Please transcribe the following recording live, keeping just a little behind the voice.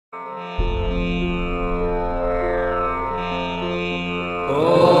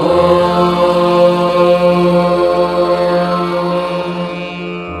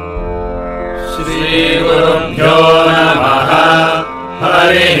श्रीगुरुभ्यो नमः।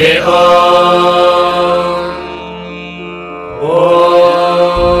 हरिः ओम्।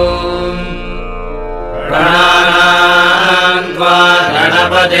 प्रणनान्त्वा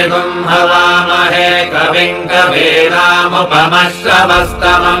गणपतिगुं हवामहे कविं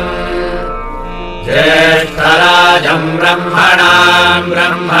कवीनामुपमश्रवस्तमम्। ज्येष्ठराजम् ब्रह्मणाम्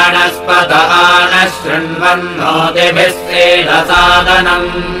ब्रह्मणस्पत नः शृण्वन्नोतिभिः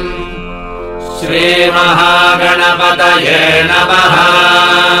सेदसादनम्। श्रीमहागणपतये नमः।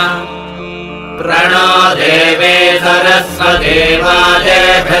 प्रणो देवे सरस्वती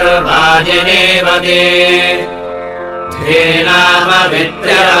वाजेभिर्वाजिनीवती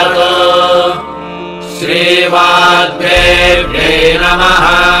धीनामविद्यवतो। श्रीवाग्देव्यै नमः।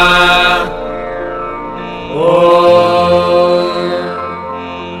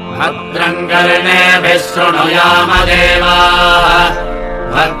 भद्रं कर्णेभिः शृणुयाम देवाः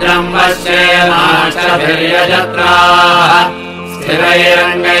भद्रं पश्येमाक्षभिर्यजत्राः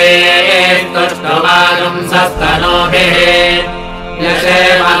स्थिरैरङ्गैस्तुष्टुवागुंसस्तनूभिः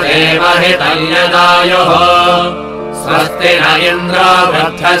यशेम देवहितं यदायुः। स्वस्ति न इन्द्रो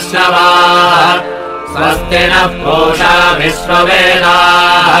वृद्धश्रवाः स्वस्ति नः पूषा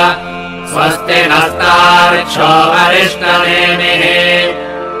विश्ववेदाः स्वस्ति नस्तार्क्ष्यो वरिष्ठनेमिः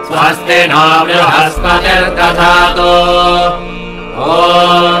स्वस्ति नो बृहस्पतिर्दधातु। ॐ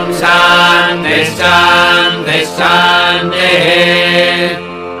शान्तिः शान्तिः शान्तिः।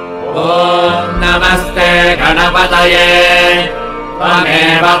 ॐ नमस्ते गणपतये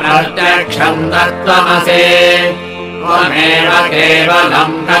त्वमेव प्रत्यक्षं तत्त्वमसि त्वमेव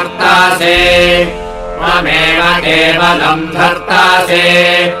केवलं कर्तासि त्वमेव केवलं धर्तासि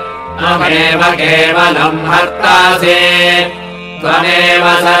त्वमेव केवलं हर्तासि त्वमेव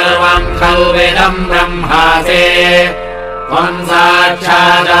सर्वं खल्विदं ब्रह्मासि त्वं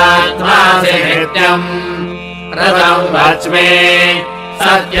साक्षादात्मासि नित्यम्। ऋतं वच्मि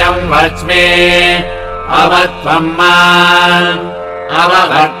सत्यं वच्मि अवत्वं माम्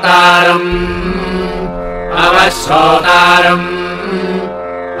अवभक्तारम् अवश्रोतारम्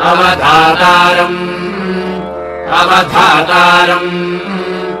अवधातारम् अवधातारम्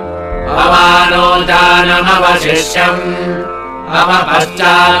अवानोजानमवशिष्यम्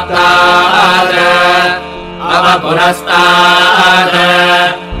अवपश्चात्तात् अवपुरस्तात्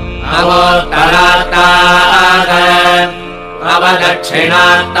अवोत्तरात्तात्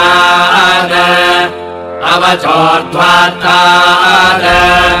अवदक्षिणात्तात् अवचोर्ध्वात्तात्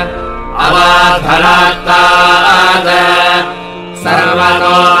अवाधरात्तात्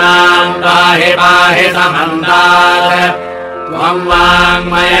सर्वतो मां पाहि पाहि समन्तात्। त्वं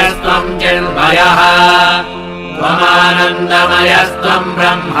वाङ्मयस्त्वं चिन्मयः त्वमानन्दमयस्त्वं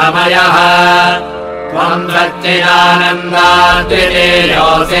ब्रह्ममयः त्वं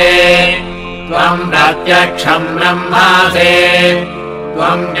सच्चिदानन्दाद्वितीयोऽसि त्वं प्रत्यक्षं ब्रह्मासि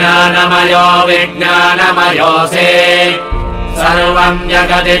त्वं ज्ञानमयो विज्ञानमयोऽसि सर्वं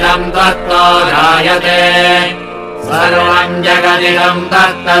जगदिदं तत्तो जायते सर्वं जगदिदं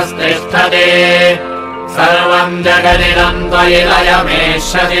तत्तस्तिष्ठति सर्वं जगदिदं त्वयि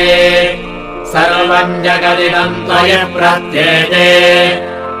लयमेष्यति सर्वं जगदिदं त्वयि प्रत्येते।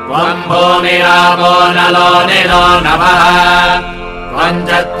 त्वं भूमिरापो नलो निलो नभः त्वं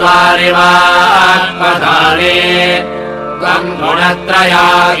चत्वारि वाक्पदानि त्वं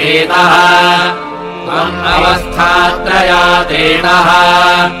गुणत्रयातीतः त्वम् अवस्थात्रयातीतः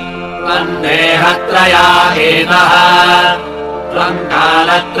त्वं देहत्रयातीतः त्वं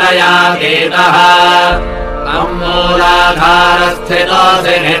कालत्रयातीतः त्वं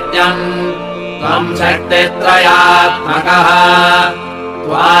मूलाधारस्थितोऽसि नित्यम् त्वं शक्तित्रयात्मकः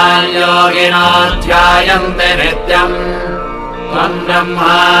त्वां योगिनो ध्यायन्ति नित्यम् त्वं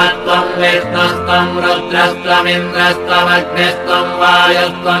ब्रह्मा त्वं विष्णुस्त्वं रुद्रस्त्वमिन्द्रस्त्वमग्निस्त्वं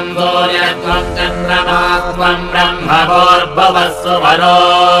वायुस्त्वं सूर्यस्त्वं चन्द्रमास्त्वं ब्रह्मभूर्भुवस्सु वरो।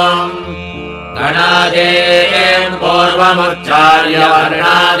 गणादेन् पूर्वमुच्चार्य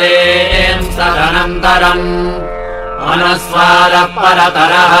वर्णादेन् सदनन्तरम् अनुस्वारः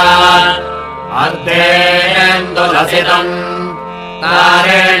परतरः अर्धेन्दुलसितम्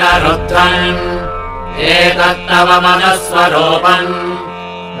तारेण रुद्धम् एतत्तव मनस्वरूपम्।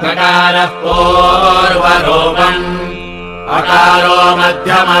 गकारः पूर्वरूपम् अकारो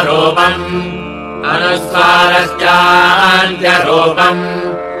मध्यमरूपम् अनुस्वारश्चान्त्यरूपम्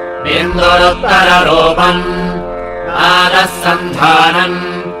बिन्दुरुत्तररूपम् आदः सन्धानम्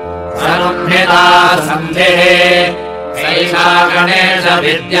संहिता सन्धिः सैषा गणेश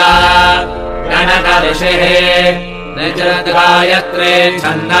विद्या गणक ऋषिः निजगायत्रे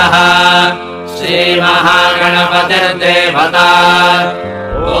छन्दः श्रीमहागणपतिर्देवता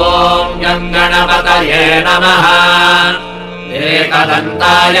ॐ गं गणपतये नमः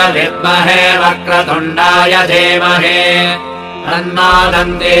एकदन्ताय विद्महे वक्रतुण्डाय धीमहि तन्नो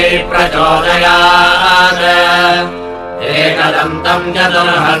दन्ती प्रचोदयात् एकदन्तम्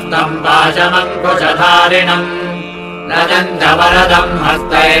चतुर्हस्तम् पाशमङ्कुशधारिणम् रजम् च वरदम्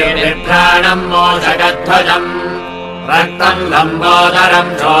हस्तैर्बिभ्राणम् मोषकध्वजम् रक्तम्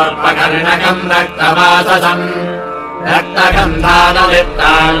लम्बोदरम् चोर्पकर्णकम् रक्तवाससम्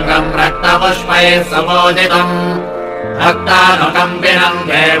रक्तगन्धानुलिप्ताङ्गम् रक्तपुष्पैः सुपूजितम् भक्तानुकम्पिनम्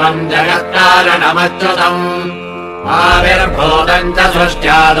देवम् जगत्कारणमच्युतम् आविर्भूतम् च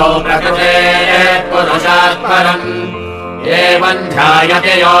सृष्ट्यादौ प्रकृतेः पुरुषात् परम् एवम्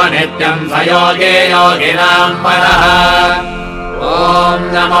ध्यायति यो नित्यम् स योगी योगिनाम् परः ॐ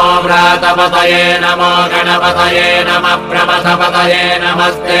नमो व्रातपतये नमो गणपतये नमः प्रमथपतये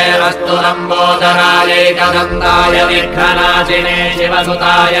नमस्ते अस्तु लम्बोदरायैकदन्ताय विघ्ननाशिने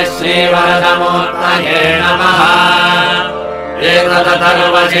शिवसुताय श्रीवरदमूर्तये नमः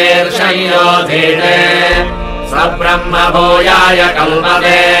एतदथर्वशीर्षयोधीते स ब्रह्म भूयाय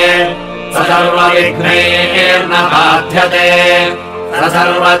कल्पते स सर्वविघ्नैर्न बाध्यते स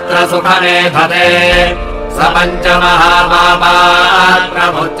सर्वत्र सुखमेधते स पञ्चमहापापात्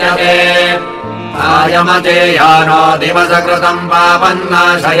प्रमुच्यते आयमजेयानो दिवसकृतम्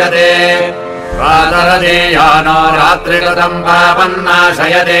पापन्नाशयते प्रातरजेयानो रात्रिकृतम्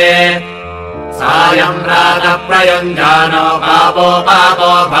पापन्नाशयते सायम् प्रातः प्रयुञ्जानो पापो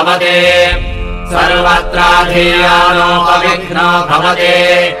पापो भवते सर्वत्राधीयानो अविघ्नो भवते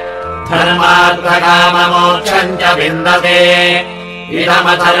धर्मार्थकाममोक्षम् च विन्दते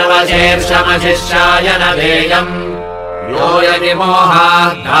इदमथर्वशीर्षमशिष्याय न देयम् यो यदि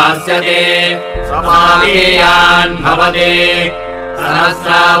मोहात् दास्यते समाधीयान् भवति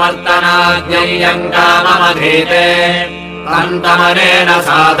सहस्रावर्तनाद्ययम् काममधीते तन्तमनेन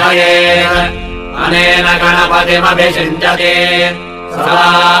साधयेत् अनेन गणपतिमभिषिञ्चते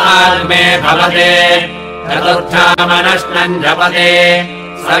सदात्मे भवते चतुर्थामनश्नम् जपते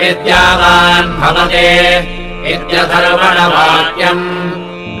स विद्यावान् भवते इत्यथर्वणवाक्यम्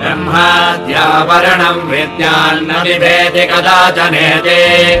ब्रह्माद्यावरणम् विद्यान्न बिभेति कदाचनेति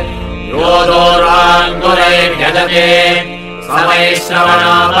यो दूराङ्गुरैर्यजते स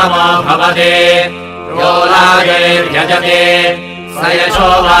वैश्रवणोपमो भवते यो रागैर्यजते स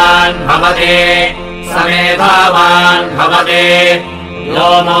यशोवान् भवते स मेधावान् भवते यो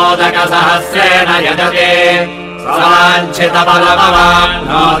मोदकसहस्रेण यजते स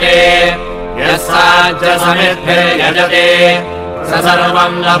वाञ्छितफलमवाप्नोति यः साज्यसमिद्भिर्यजते स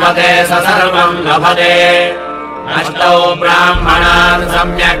सर्वम् लभते स सर्वम् लभते अष्टौ ब्राह्मणान्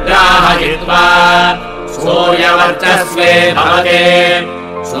सम्यग्राहयित्वा सूर्यवर्चस्वे भवते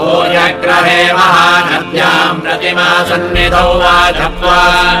सूर्यग्रहे महानद्याम् प्रतिमासन्निधौ वा जप्त्वा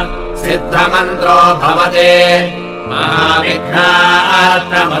सिद्धमन्त्रो भवते महाविघ्नात्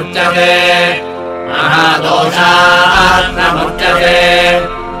प्रमुच्यते महादोषात् प्रमुच्यते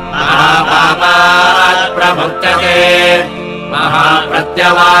महापापात् प्रमुच्यते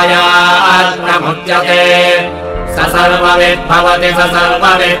महाप्रत्यवायात् प्रमुच्यते स सर्वविद्भवति स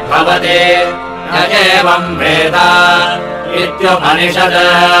सर्वविद्भवति य एवम् वेद इत्युपनिषत्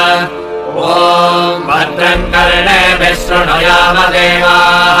ॐ भद्रम् कर्णेभिः शृणुयाम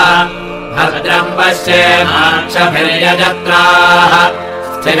देवाः भद्रम् पश्येमाक्षभिर्यजत्राः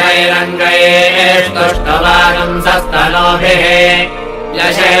स्थिरैरङ्गैस्तुष्टवागुंसस्तनोभिः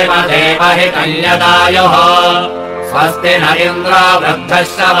यशेम देवहितम् यदायुः स्वस्ति न इन्द्रो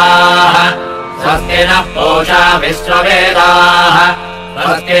वृद्धश्रवाः स्वस्ति नः पूषा विश्ववेदाः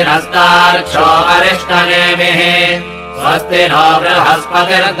स्वस्ति नस्तार्क्ष्यो अरिष्टनेमिः स्वस्ति नो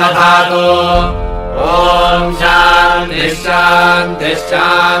बृहस्पतिर्दधातु ॐ शान्तिः शान्तिः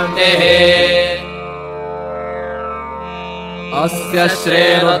शान्तिः अस्य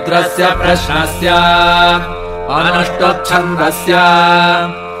श्रीरुद्रस्य प्रश्नस्य अनुष्टुप्छन्दस्य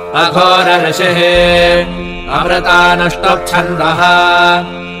अघोर ऋषिः अमृतानुष्टुप्छन्दः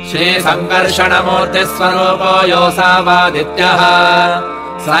श्रीसङ्कर्षणमूर्तिस्वरूपो योऽसावादित्यः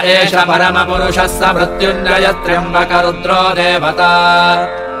स एष परमपुरुषः स मृत्युञ्जयत्र्यम्बकरुद्रो देवता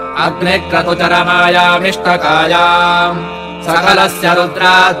अग्निक्रतुचरमायामिष्टकायाम् सकलस्य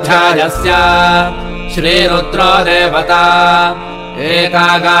रुद्राध्यायस्य श्रीरुद्रो देवता एका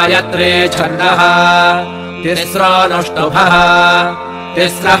गायत्री छन्दः तिस्रोऽनुष्टुभः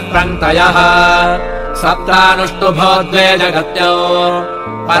तिस्रः पङ्क्तयः सप्तानुष्टुभो द्वे जगत्यो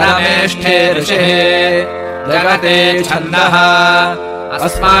परमेष्ठे ऋषिः जगते छन्दः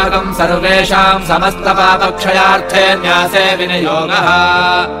अस्माकम् सर्वेषाम् समस्तपापक्षयार्थे न्यासे विनियोगः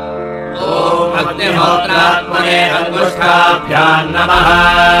ॐ अग्निहोत्रात्मने अङ्गुष्ठाभ्याम् नमः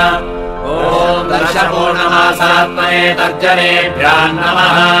ॐ दर्शपूर्णमासात्मने तर्जनेभ्याम्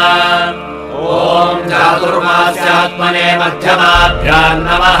नमः ॐ चातुर्मास्यात्मने मध्यमाभ्याम्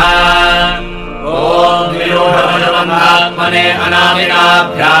नमः ॐ विरोधमनुबन्धात्मने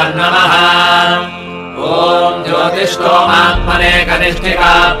अनामिकाभ्याम् नमः ॐ ज्योतिष्ठोमात्मने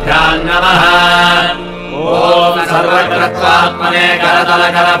कनिष्ठिकाभ्याम् नमः ॐ सर्वकृत्वात्मने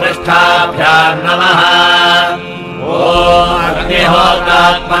करतलकरपृष्ठाभ्याम् नमः ॐ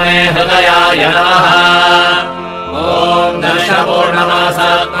अग्निहोत्रात्मने हृदयाय नमः ॐ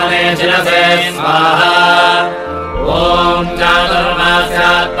दर्शपूर्णमासात्मने शिरसे स्वाहा ॐ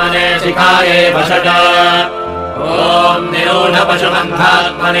चातुर्मास्यात्मने शिखायै वषट् ॐ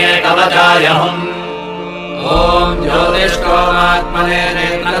निरूढपशुबन्धात्मने कवचाय हुम् ॐ ज्योतिष्ठोमात्मने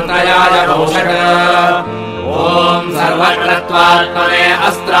नेत्रत्रयाय भूषट् ॐ सर्वकृत्वात्मने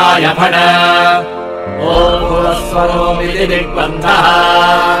अस्त्राय फट् ॐ पुरस्वरोमिति दिग्बन्धः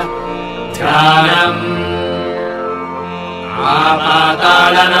ध्यानम्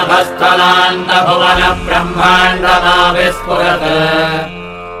आपातालनभस्थलान्तभुवन ब्रह्माण्डमाविस्फुरत्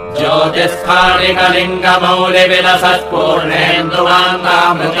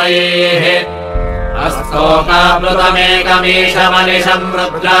ज्योतिस्फाटिकलिङ्गमौलिविलसत्पूर्णेन्दुवाङ्गामृतैः अस्तोकामृतमेकमीशमनिशम्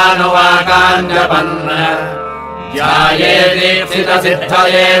रुद्रानुवाकाञ्जपन् ध्याये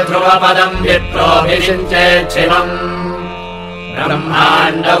दीक्षितसिद्धये ध्रुवपदम् विप्रोऽभिषिञ्चेच्छिवम्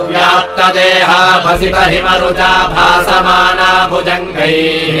ब्रह्माण्डव्याप्तदेहाभसितहिमरुचा भासमाना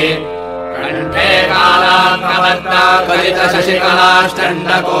भुजङ्गैः कण्ठे कालात्मवर्ता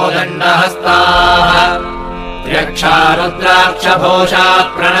कलितशशिकलाष्टण्डकोदण्डहस्ताः त्र्यक्षा रुद्राक्षभूषा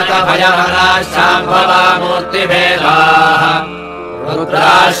प्रणतभयहराः शाम्भवा मूर्तिभेदाः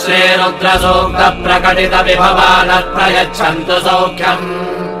रुद्राश्रे रुद्रसूक्तप्रकटितविभवानः प्रयच्छन्तु सौख्यम्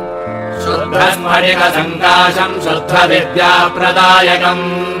शुद्धस्फटिकसङ्काशम् शुद्धविद्याप्रदायकम्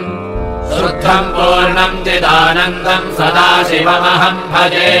शुद्धम् पूर्णम् चिदानन्दम् सदा शिवमहम्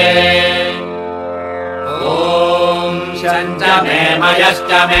भजे ॐ शञ्च मे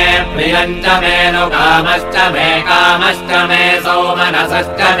मयश्च मे प्रियञ्च मे नुकामश्च मे कामश्च मे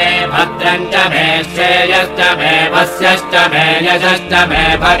सौमनसश्च मे भद्रञ्च मे श्रेयश्च मे वस्यश्च मे यशश्च मे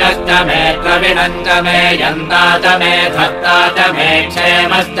भगश्च मे द्रविणञ्च मे यन्ता च मे धत्ता च मे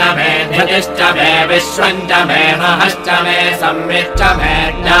क्षेमश्च मे धृतिश्च मे विश्वञ्च मे महश्च मे संविच्च मे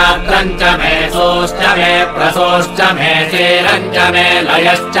ज्ञात्रञ्च मे सोश्च मे प्रसोश्च मे चेरञ्च मे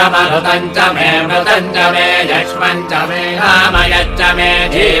लयश्च मरुतञ्च मे मृतञ्च मे यक्ष्मञ्च मे कामयच्च मे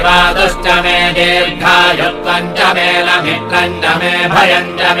जीवादुश्च मे दीर्घायुत्वञ्च मे लमित्रञ्च मे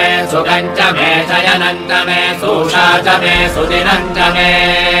भयञ्च मे सुखञ्च मे शयनञ्च मे सूषा च मे सुदिनञ्च मे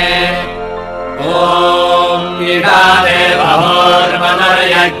ॐ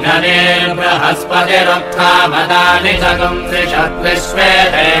ईडादेवहोर्मनर्यज्ञने बृहस्पतिरुत्थामदानि जगुंसिषद्विश्वे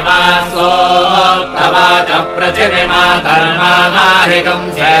देवासोक्तवाच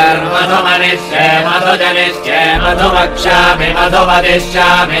पृथिवीमातर्मामाहिगुंस्यैर्मधुमनिष्ये मधुजनिष्ये मधुवक्ष्यामि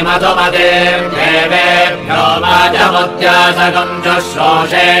मधुवदिष्यामि मधुमतिम् देवेभ्यो वाचमुद्यासगम्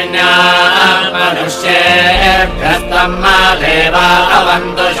शुश्रूषेण्याम् मनुष्येभ्यस्तम् मा देवा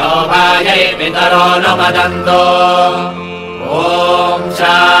अवन्तु शोभायै पितरो नुमदन्तु ॐ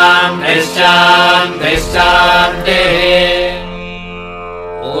शान्तिः शान्तिः शान्तिः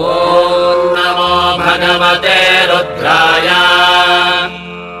ॐ नमो भगवते रुद्राय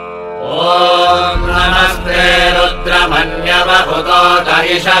ॐ नमस्ते रुद्रमन्यवभुतो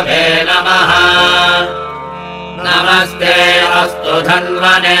दयिषभे नमः नमस्ते अस्तु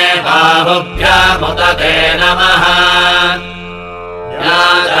धन्वने बाहुभ्यामुत ते नमः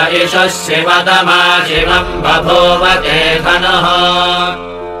यादयिषः शिवतमा शिवम् बभूव ते धनुः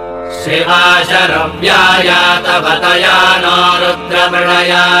शिवा शरव्यायातवतया नो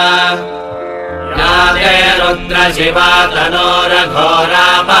रुद्रमृळया या ते रुद्रशिवा तनोरघोरा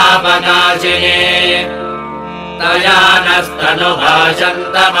पापनाशिनी तया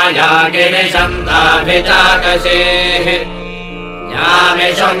नस्तनुभाषन्तमया गिरिशन्ताभिचाकशीः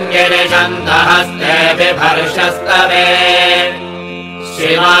यामिषम् गिरिशन्तहस्ते बिभर्षस्तवे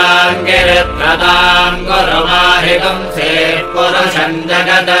शिवाङ्गिरित्रताम् कुरुमाहिगुंसे पुरुषम्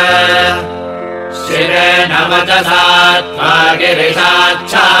जगत् शिरेण वचसा त्वा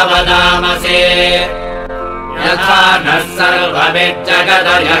गिरिशाच्छावदामसि यथा नः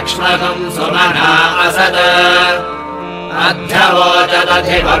सर्वमिज्जगदयक्ष्मगुम् सुमना असद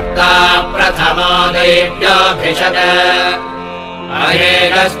अध्यवोचदधिभक्ता प्रथमो देव्योऽभिषद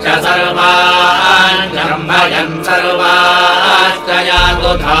अहेकश्च सर्वान् जम्भयन् सर्वाश्च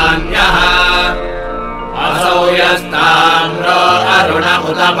यातु धान्यः असौ यस्ताम्रो अरुण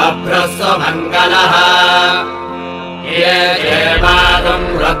उत बभ्रुः सुमङ्गलः ये देवागुं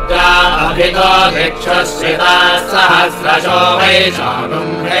रुद्रा अभितो भिक्षुश्रिताः सहस्रशो वै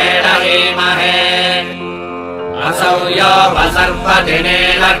शाकुम्भेण हीमहे असौ यो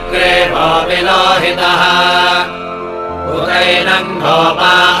वसर्पदिनेनग्रे वो विलोहितः उदैनं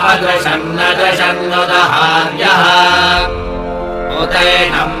गोपा अदृशन्नदृशन्नुदहार्यः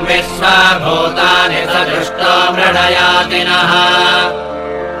उदैनं विश्वाभूतानि स दृष्टो मृडयातिनः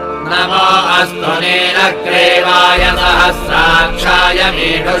नमो अस्तु नीलग्रीवाय सहस्राक्षाय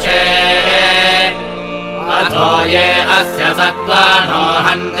मीढुषे अथो ये अस्य सत्त्वानो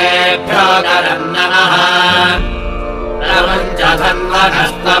हन्तेभ्यो करं नमः प्रमुञ्च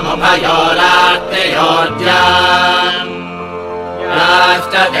धन्वनस्तमुभयोरार्तियोज्या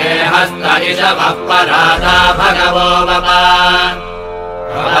याश्च देहस्त इषवः परादा भगवो वपा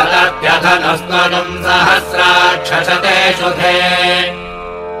भवत्यधनस्त्वं सहस्राक्षशते शुधे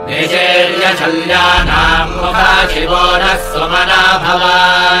निशेर्य शल्यानां मुखा शिवो नः सुमना भव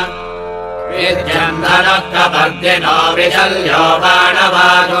विद्यं धनत्वपर्दिनो विशल्यो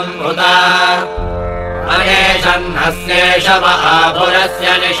बाणवागुम्भुता महेशन्नस्येष महापुरस्य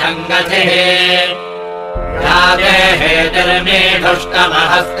निषङ्गतिः या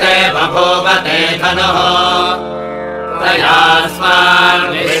देहेतिर्मीढुष्टमहस्ते बभूवते धनुः तयास्मान्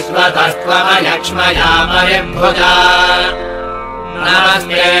विश्वतस्त्वमयक्ष्मया परिभुजा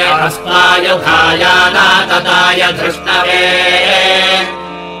नमस्ते अस्मायुधायानातताय धृष्णवे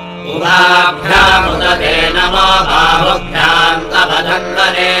उभाभ्यामुदते नमो बाहुभ्यां तव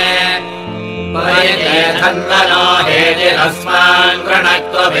धन्वने परिते धन्वनो हेतिरस्मान्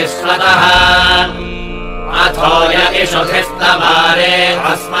कृणक्त्व विश्वतः अथो यदि शुधिस्तवारे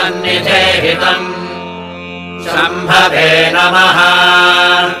अस्मन्निधेहितम् शम्भवे नमः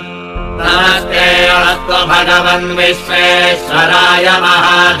नमस्ते अस्तु भगवन् विश्वेश्वराय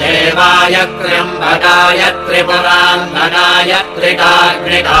महादेवाय त्र्यम्बकाय त्रिपुरान्तकाय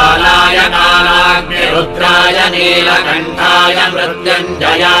त्रिकाग्निकालाय कालाग्निरुद्राय नीलकण्ठाय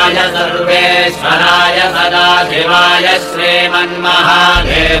मृत्युञ्जयाय सर्वेश्वराय सदाशिवाय श्रीमन्महादेवाय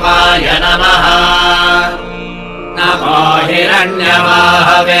नमः नमो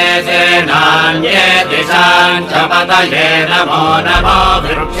हिरण्यवाहवे सेनान्ये दिशां च पतये नमो नमो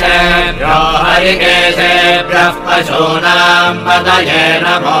वृक्षेभ्यो हरिकेशेभ्यः पशूनां पतये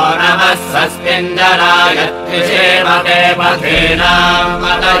नमो नमः सस्मिञ्जराय त्रिषेमते पथीनां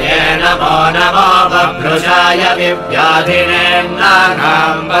पतये नमो नमो बभ्रुषाय विव्याधिनेम्नानां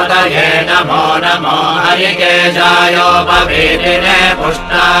पतये नमो नमो हरिकेशायोपवीतिने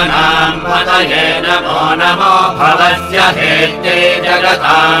पुष्टानां पतये नमो नमो भवस्य हेत्यै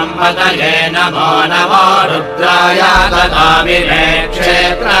जगतां पतये नमो नमो रुद्राय ददामिने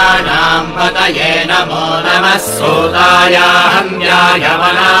क्षेत्राणां पतये नमो नमः सूताय हन्याय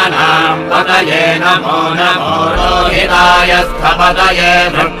वनानां पतये नमो नमो रोहिताय स्थपतये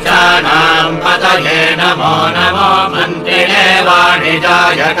वृक्षाणां पतये नमो नमो मन्त्रिणे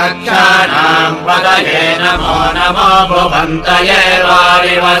वाणिजाय कक्षाणां पतये नमो नमो भुवन्तये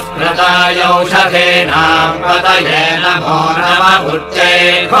वारिवस्कृताय औषधीनां पतये नमो नमः उच्चै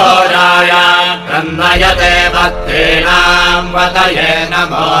घोराय क्रन्दयते भक्तीनां पतये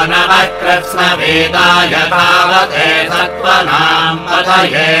नमो नमः कृत्स्नवेदाय तावते सत्त्वनां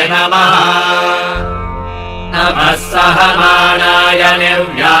पतये नमः नमः सहमानाय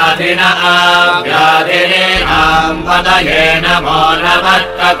निर्व्याधिन व्याधिनीनां पतये नमो नमः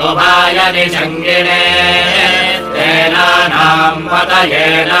ककुभाय निषङ्गिणे तेनानां पतये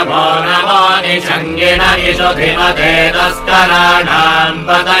नमो नमो निषङ्गिण इषुधिमते तस्कराणां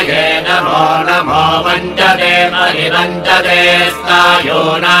पतये नमो नमो वञ्चते परिवञ्चते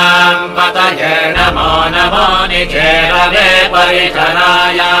स्थायूनां पतये नमो नमो निचेरवे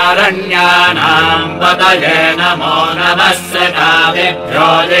परिचरायारण्यानां पतये नमो नमः सकाभिभ्यो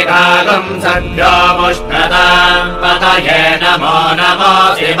जिगागुं सद्भ्यो मुष्णतां पतये नमो नमो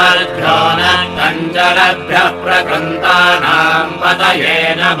शिवर्भ्यो न कञ्चनभ्यः प्रकृन्तानां पतये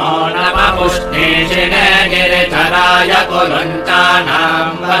नमो नमः पुष्णीषिणे गिरिधराय कुलुञ्चानां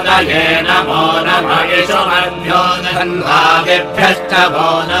पतये नमो नमः इषुमभ्यो धन्वादिभ्यश्च वो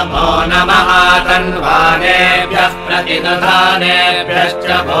नमो नमः तन्वानेभ्यः प्रतिदधानेभ्यश्च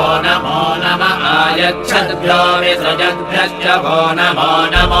वो नमो नमः आयच्छद्भ्यो विसृजद्भ्यश्च वो नमो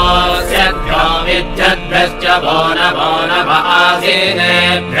नमोऽस्यभ्यो विद्यद्भ्यश्च वो नमो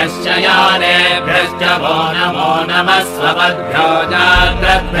आसीनेभ्यश्च यानेभ्यश्च वो नमः स्वपद्भ्यो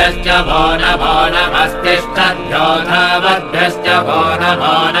जाग्रद्भ्यश्च वो नमस्तिष्ठद्भ्यो धावद्भ्यश्च वो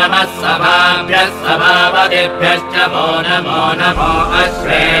नमः सभाभ्यः सभापतिभ्यश्च वो नमो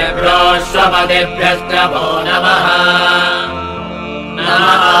अश्वेभ्योऽश्वपतिभ्यश्च वो नमः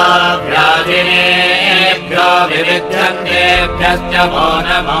व्याधिनेभ्यो विविध्यन्तेभ्यश्च वो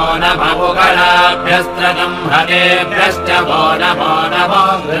नमोगणाभ्यस्त्रगम्भतेभ्यश्च वो नमो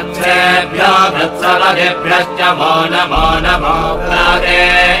वृत्सेभ्यो वृत्सपतिभ्यश्च वो नमो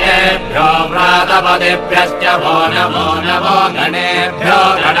व्रातेभ्यो व्रातपतिभ्यश्च वो नमो गणेभ्यो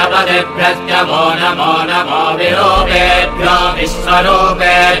गणपतिभ्यश्च वो नमो विरूपेभ्यो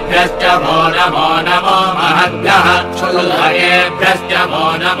विश्वरूपेभ्यश्च वो नमो महद्भ्यः क्षुल्लकेभ्यश्च वो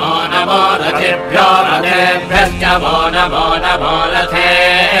नमो रथेभ्यो रथेभ्यश्च वो नमो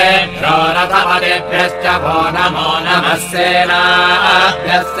रथेभ्यो रथपतिभ्यश्च वो नमो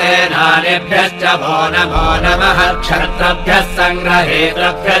सेनाभ्यः सेनानिभ्यश्च वो नमो क्षत्रभ्यः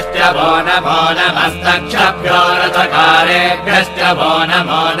सङ्ग्रहेतृभ्यश्च वो नमस्तक्षभ्यो रथकारेभ्यश्च वो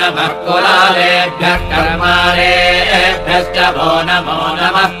नमो कुलालेभ्यः कर्मारेभ्यश्च वो नमो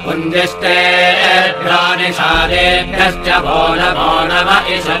पुञ्जिष्टेभ्यो निषादेभ्यश्च वो नमो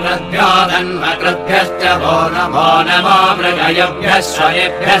ईशकृभ्यो धन्वकृभ्यश्च वो नमो मृगयभ्यः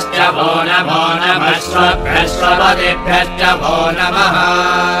स्वयेभ्यश्च वो नमो श्वभ्यश्वपतिभ्यश्च वो नमः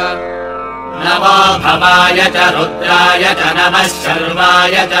नमो भवाय च रुद्राय च नमः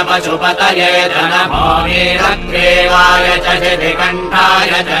शर्वाय च पशुपतये च नमो वीरग्रीवाय च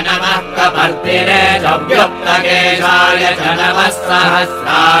शितिकण्ठाय च नमः कपर्दिने च व्युक्तकेशाय च नमः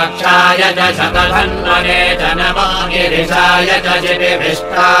सहस्राक्षाय च शतधन्वने च नमो गिरिशाय च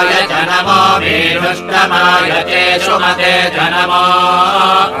शितिभिष्टाय च नमो वीरुष्टमाय चेषुमते च नमो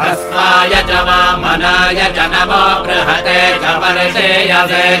ह्रस्वाय च वामनाय च नमो बृहते च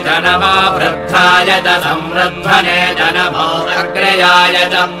वर्षेयसे च नमो वृद्धाय च संवृद्धने च नमो अग्रयाय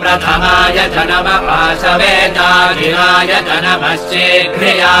च प्रथमाय च नमः पाशवे चाजिराय च नमः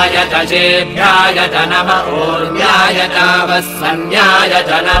शीघ्रियाय च शीघ्राय च नमः ऊर्ध्याय च वस्वन्याय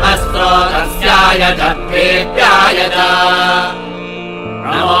च नमः स्रोतस्याय च प्रीत्याय च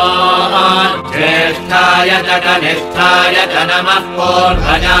नमो ज्येष्ठाय च कनिष्ठाय च नमः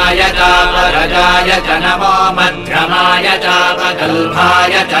पूर्वजाय च परजाय च नमो मध्यमाय च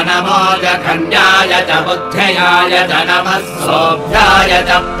पगल्भाय च नमो जघन्याय च बुद्ध्ययाय च नमः सोऽभ्याय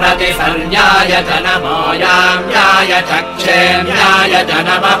च प्रतिसर्याय च नमो याम्याय च क्षेम्याय च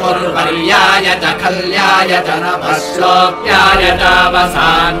नमः पूर्वर्याय च खल्याय च नमः श्लोक्याय च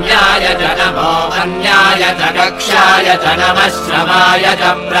वसान्याय च नमो अन्याय च कक्षाय च नमः श्रवाय च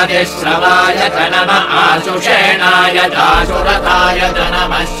प्रतिश्रवाय च नमः आशुषेणाय चाशुरथाय च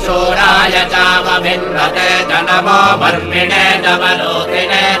नमः शूराय चावभिन्वते च नमो वर्मिणे च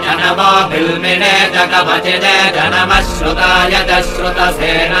वरोधिने च नमो बिल्मिने च कवचिने च नमः श्रुताय च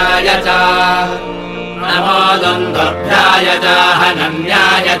श्रुतसेनाय च नमो दुन्दुभ्याय च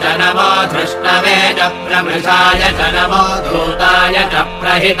हनन्याय च नमो धृष्णवे च प्रमृषाय च नमो धूताय च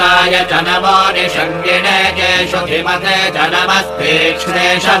प्रहिताय च नमो निषङ्गिने केषुधिमते च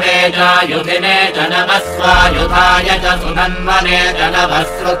नमस्तीक्ष्णेशवे च युधिने च नमः स्वायुधाय च सुधन्वने च नमः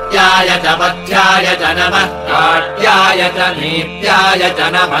श्रुत्याय च पथ्याय च नमः काट्याय च नीत्याय च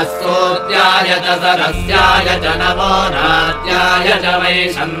नमः सूत्याय च सरस्याय च नमो नाट्याय च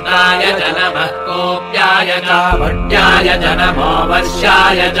वैशन्ताय च नमः कोप्याय च भट्याय च नमो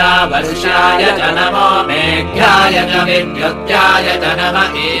वर्षाय च वर्षाय च नमो मेघ्याय च विद्युत्याय च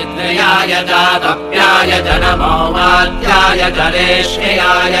नमः ईन्द्रियाय च तप्याय च नमो वात्याय च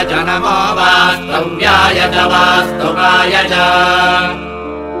रेष्म्याय च नमो वास्तव्याय च वास्तुवाय च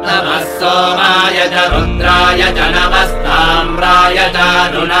नमः सोमाय च रुद्राय च नमस्ताम्राय च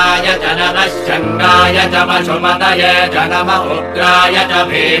रुणाय च नमः शङ्गाय च पशुपतये च नमः उग्राय च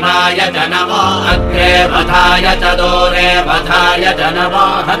भीमाय च नमो अग्रे वधाय च दूरे वधाय च नमो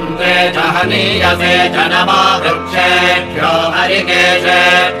हन्त्रे च हनीयसे च नमो वृक्षेभ्यो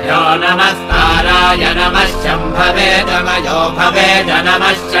हरिकेशेभ्यो नमस्ताराय नमः शम्भवे च मयोभवे च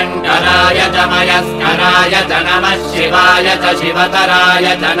नमः शङ्कराय च मयस्कराय च नमः शिवाय च शिवतराय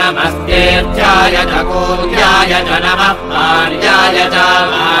च नमस्तेभ्याय च कूर्याय च नमः पार्याय च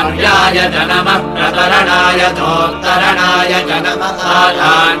वार्याय च नमः प्रतरणाय चोत्तरणाय च नमः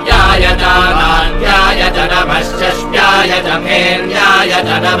आचार्याय च राज्याय च नमः षष्ट्याय च भेर्याय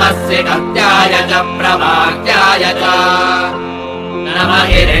च नमः सिकत्याय च प्रवाक्याय च नम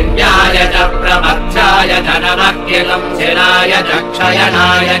हिरण्याय च प्रमथ्याय च नमः किलंसिनाय च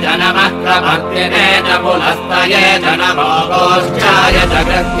क्षयणाय च नमः प्रभक्तिने च पुलस्तये च नमो गोष्ठ्याय च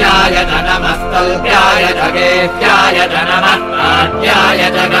कृत्याय च नमस्तल्प्याय च गेह्याय च नमः प्राज्ञाय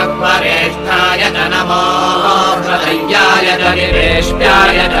च गह्वरेष्ठाय च नमो हृदय्याय च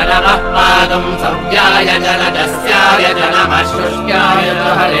निवेश्याय च नमः पादं सव्याय च रजस्याय च नमः शुष्क्याय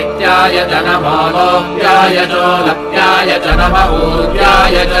च हरित्याय च नमो लोक्याय चोलप्याय च नमः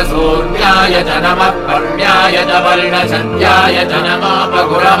ऊर्जाय च सूर्याय च नमः पर्ण्याय च वर्णशद्याय च नमो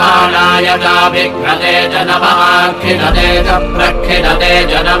पगुरमाणाय चाभिघ्नते च नमः आक्षिणते च प्रक्षिणते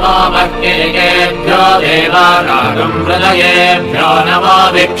च नमो भक्तिकेभ्यो देवानागं हृदयेभ्यो नमो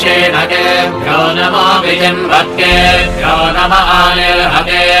विक्षेणकेभ्यो नमो विजिन्वत्केभ्यो नमः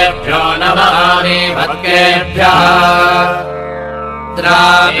आनिर्हतेभ्यो नमः आनिभत्केभ्यः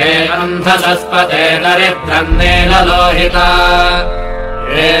द्रावे अन्धसस्पते दरिद्रन्नेन लोहिता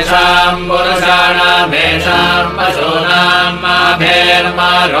येषाम् पुरुषाणामेषाम् पशूनाम्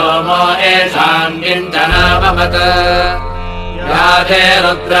माभेर्मा रोमो येषाम् किञ्चनामवत् याते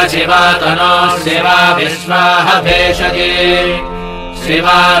रुद्रशिवा तनोः शिवा विश्वाह भेषजे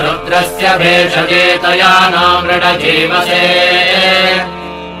शिवा रुद्रस्य भेषजे तया नो मृडजीवसे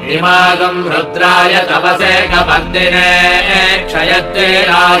इमागम् रुद्राय तपसे कपर्दिने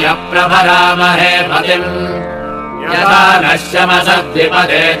क्षयद्वेराय प्रभरामहे पतिम् यथा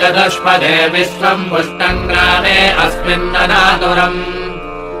नश्यमसद्विपदे चतुष्पदे विश्वम् पुष्टम् ग्रामे अस्मिन्ननातुरम्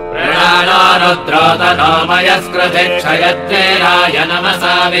प्रणानो रुद्रोतनो मयस्कृते क्षयद्वेराय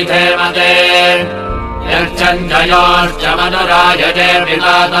नमसा विधेमते यच्छम् जयोश्च मनुरायजे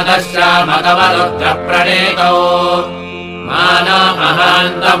पिता ततश्चामतवरुद्रप्रणीतौ मानो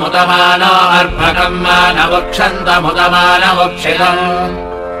महान्तमुतमानो अर्भकम् मानवुक्षन्तमुतमानवुक्षितम्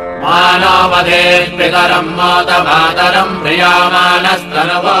मानो वदेष्पितरम् मोतमातरम्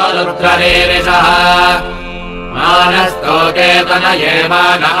प्रियामानस्तनुवो रुद्ररीरिषः मानस्तोकेतनये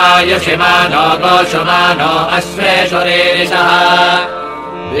मान आयुषि मानो गोषुमानो अश्वेषुरीरिषः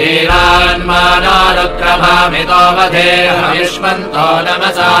वीरान्मानो रुद्रभामितो वधेर्हविष्मन्तो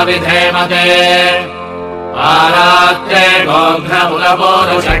नमसा विधेमते आरात्रे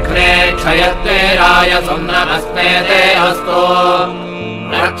गोघ्नमुलपोरुषघ्ने क्षयद्वेराय सुम्नमस्मे ते अस्तु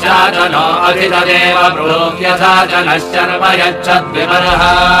रक्षा च नो अधितदेव प्रोह्यथा च नः शर्म यच्छद्विमरः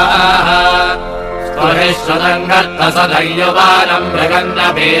स्तुहिश्रुतङ्गत्तसदय्युवानम्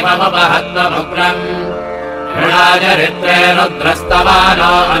मृगन्नभीममुपहत्वमुग्रम् हृणाचरित्रे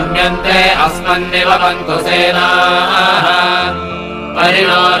रुद्रस्तवानो अन्यन्ते अस्मन्निव पन्तु सेनाः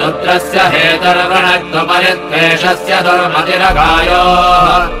परिणो रुद्रस्य हेतर्वणक्तु परित्वेषस्य दुर्मतिरगायोः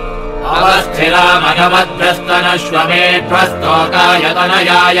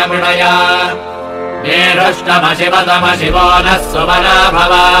अवस्थिरामगमद्भ्यस्तनश्वमेध्वस्तोकायतनयाय मृडया नेरुष्टमशिवतमशिवो नः सुमना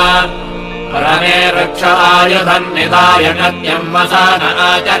भव परमे वृक्ष आयुधम् निधाय नत्यम् वसान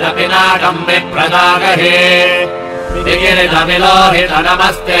आचरपि नाकम् विप्रदागहे विगिरितमिलोहित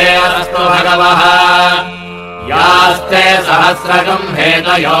नमस्ते अस्तु भगवः यास्ते सहस्रकम्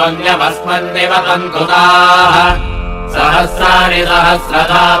हेतयोऽन्यवस्मन्निव पन्तुताः सहस्राणि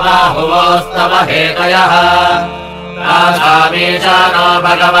सहस्रधा बाहुवोस्तव हेतयः तासामीशानो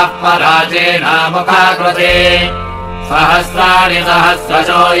भगवः पराचीनामुखाकृते सहस्राणि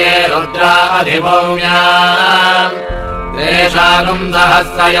सहस्रशो ये रुद्रा अधिभूम्याम् तेषाम्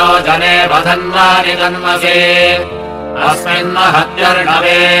सहस्रयोजने वधन्वानि तन्मसे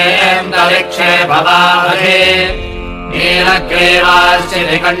अस्मिन्महत्यर्णवेऽन्तरिक्षे भवामहे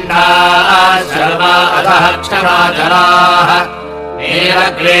नीलग्रीवाश्चितिकण्ठाः शर्वा अधः क्षमाचराः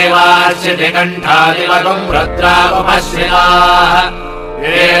नीलग्रीवाश्चितिकण्ठादिवगुम् रुद्रा उपश्रिताः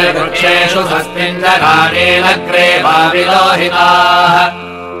ये वृक्षेषु स्वस्मिञ्जना नीलग्रीवा विलोहिताः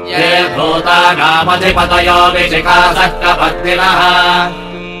ये भूतानामधिपतयो विशिखासः कपत्निनः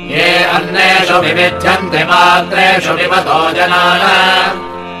ये अन्येषु विविध्यन्ति पात्रेषु विपतो जनानाम्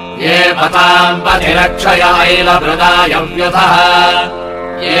ये पताम् पथिरक्षयैलभृदायव्युतः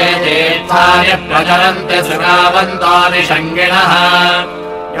ये तीर्थानि प्रचरन्ति सुगावन्तानि शङ्गिणः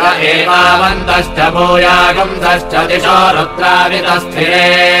य एवावन्तश्च भूयागुंसश्च दिशो रुद्रावितस्थिरे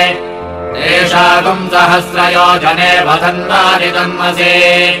तेषागुम् सहस्रयोजने वधन्वानि तन्मसे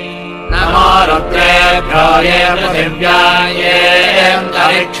नमो रुद्रेभ्यो ये पृथिव्या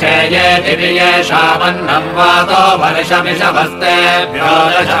येऽन्तरिक्षे ये दिवि येषामन्नम् वातो वर्षमिषभस्तेभ्यो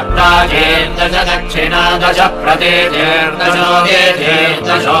दश प्राचीर्दश दक्षिणा दश प्रतीचीर्दशो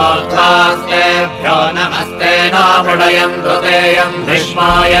दशोऽर्थास्तेभ्यो नमस्ते न मृडयन्तु तेयम्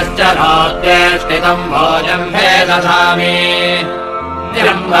धिष्मायश्च नोद्वेष्टितम् भोजम् भेदधामि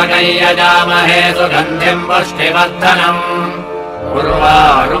त्र्यम्बकम् यजामहे सुगन्धिम् पुष्टिवर्धनम्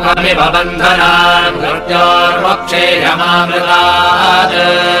उर्वारुकमिव बन्धनान् मृत्योर्वक्षेयमामृतात्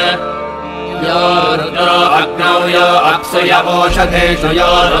यो रुद्रो अग्नौ यो अप्सु यवोषधेषु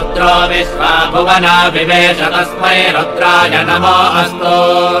यो रुद्रो विश्वा भुवना विवेश तस्मै रुद्राय नमो अस्तु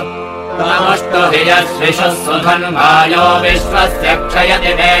नमस्तु हि यस्विषः सुधन्वायो विश्वस्य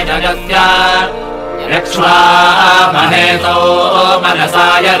क्षयति मेजयस्य यक्ष्वा महेशो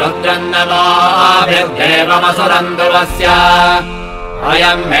मनसाय रुद्रम् नमोऽभिर्देवमसुरन्दुवस्य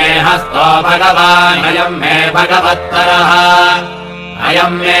अयम् मे हस्तो भगवान् अयम् मे भगवत्तरः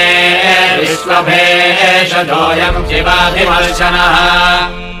अयम् मे विश्वभेषजोऽयम् शिवाधिवर्षणः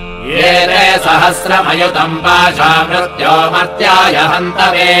ये ते सहस्रमयुतम् पाशा मृत्यो मर्त्याय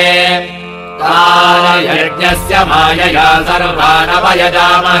हन्तवे कालयज्ञस्य मायया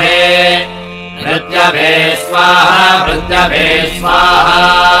सर्वानवयजामहे मृत्यवे स्वाहा मृत्यवे स्वाहा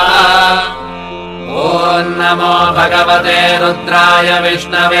ॐ नमो भगवते रुद्राय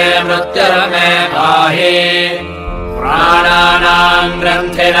विष्णवे मृत्युर्मे पाहि प्राणानाम्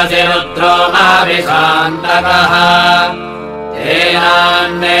ग्रन्थिरसि रुद्रो माविशान्तकः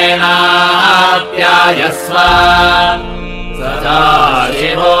तेनान्नेनाप्यायस्व सदा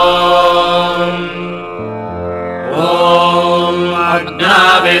शिवो ॐ अग्ना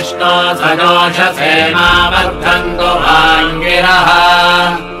विष्णो सजोषसे मावर्धन्तु वाङ्गिरः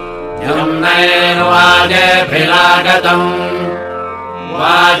युम्नैर्वाजेभिरागतम्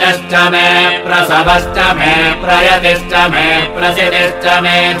वाजश्च मे प्रसवश्च मे प्रयतिश्च मे प्रसिद्धिश्च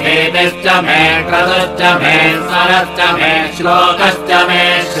मे धीतिश्च मे क्रतुश्च मे स्वरश्च मे श्लोकश्च मे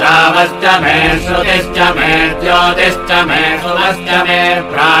श्रावश्च मे श्रुतिश्च मे ज्योतिश्च मे सुमश्च मे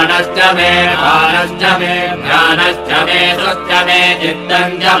प्राणश्च मे पानश्च मे ध्यानश्च मे सुश्च मे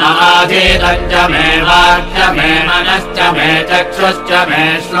चित्तम् च ममाधीतम् च मे वाक्च मे मनश्च मे चक्षुश्च मे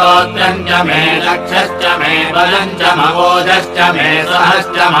श्रोत्रम् च मे चक्षश्च मे बलम् च मवोजश्च मे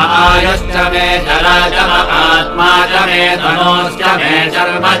सहश्च आयुश्च मे जला च आत्मा च मे धनोश्च मे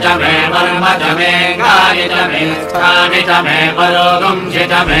शर्म च मे वर्म च मे गानि च मे स्थानि च मे परोगुंसि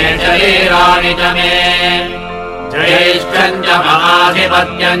च मे शरीराणि च मे ज्येष्ठम् च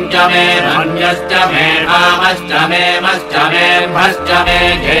महाधिपत्यम् च मे मन्यश्च मे कामश्च मे मश्च मे भश्च मे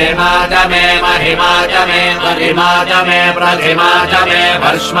क्षेमा च मे महिमा च मे गरिमा च मे प्रतिमा च मे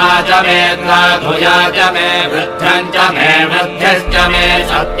भस्मा च मे द्राधुया च मे वृद्धम् च मे वृद्ध्यश्च मे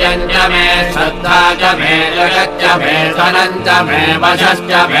सत्यम् च मे श्रद्धा च मे जगच्च मे धनम् च मे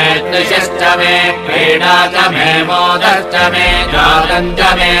वशश्च मे कृशिश्च मे क्रीडा च मे मोदश्च मे जातम्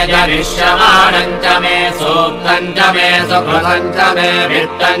च मे जनिष्यमाणम् च मे सूक्तम् च मे सुकृतम् च मे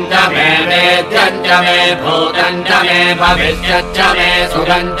वित्तम् च मे वेद्यम् च मे भूतम् च मे भविष्यच्च मे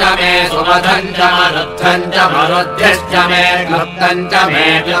सुगम् च मे सुमधम् च मरुद्धम् च मरुद्ध्यश्च मे क्लुप्तम् च मे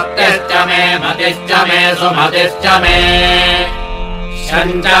क्लुप्तिश्च मे मतिश्च मे सुमतिश्च मे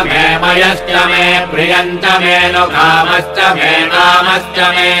शञ्च मे मयश्च मे प्रियञ्च मे नुकामश्च मे कामश्च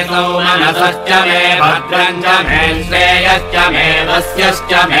मे सौमनसश्च मे भद्रम् च मे श्रेयश्च मे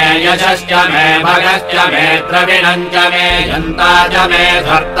वस्यश्च मे यशश्च मे भगश्च मे द्रविणम् च मे यन्ता च मे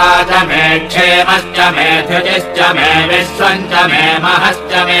धर्ता च मे क्षेमश्च मे धृतिश्च मे विश्वम् च मे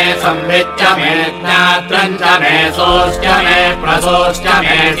महश्च मे संविच्च मे ज्ञात्रम् च मे सोश्च मे प्रसोश्च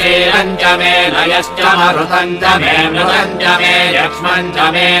मे शीलम् च मे लयश्च मरुतम् च मे मृतम् च मे यक्ष्मम् च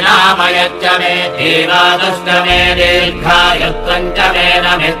मे नामयच्च मे धीरादश्च मे दीर्घायुत्वम् च मे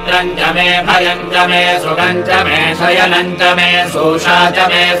नमित्रम् च मे भयम् च मे सुखम् च मे शयनम् च मे सोषा च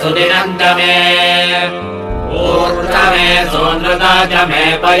मे सुदिनम् च मे ऊर्ध्व मे सोनृता च मे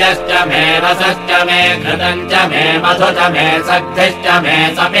पयश्च मे रसश्च मे घृतम् च मे मधु च मे सग्धिश्च मे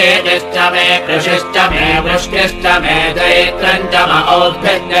सपेतिश्च मे कृषिश्च मे वृष्टिश्च मे चैत्रम् च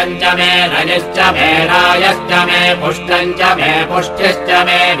औद्भिद्यम् च मे रजिश्च मे रायश्च मे पुष्टम् च मे पुष्टिश्च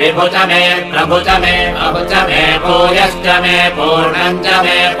मे विभु च मे प्रभु च मे अभु च मे भूयश्च मे पूर्णम् च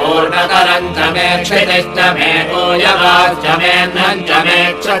मे पूर्णतरम् च मे क्षितिश्च मे भूयवाश्च मे न्नम् च मे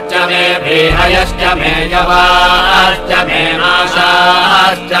क्षच्च मे भीहयश्च मे यवा च मे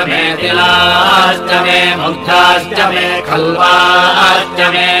नाशाश्च मे तिलाश्च मे मुग्धाश्च मे खल्वाश्च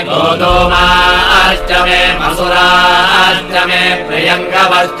मे गोधूमाश्च मे मसुराश्च मे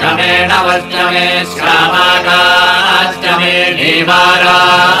प्रियङ्गवश्च मे नवश्च मे श्यामाकाश्च मे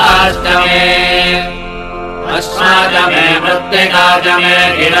नीवाराश्च मे अश्वाच मे मृत्तिकाच मे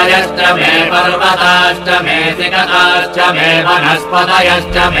गिरयश्च मे पर्वताश्च मे सिकताश्च मे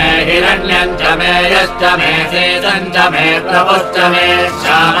वनस्पतयश्च मे हिरण्यञ्च मे यश्च मे शेषञ्च मे प्रभुश्च मे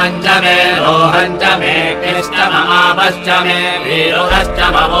श्यामञ्च मे रोहञ्च मे कृष्णममापश्च मे वीरुरश्च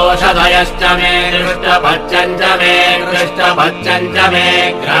ममोषधयश्च मे कृष्णभच्चञ्च मे कृष्णभच्चञ्च मे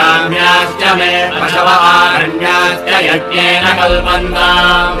ग्राम्याश्च मे पशवारण्याश्च यज्ञेन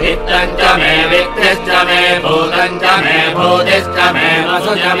कल्पन्ताम् वित्तञ्च मे वित्तिश्च मे भूतञ्च मे भूतिश्च मे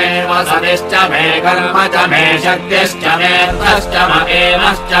वसुच मे वसतिश्च मे कर्म च मे शक्तिश्च मे अर्थश्च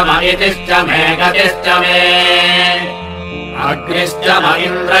मेमश्च इतिश्च मे गतिश्च मे अग्निश्च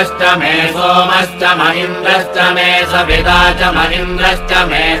इन्द्रश्च मे सोमश्च इन्द्रश्च मे सविता च इन्द्रश्च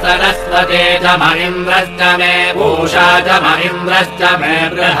मे सरस्वती च इन्द्रश्च मे पूषा च इन्द्रश्च मे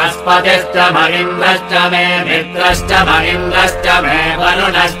बृहस्पतिश्च इन्द्रश्च मे मित्रश्च इन्द्रश्च मे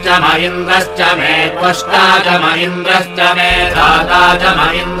वरुणश्च इन्द्रश्च मे त्वष्टा च इन्द्रश्च मे दाता च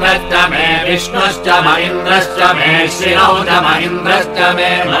इन्द्रश्च मे विष्णुश्च इन्द्रश्च मे शिरौ च इन्द्रश्च मे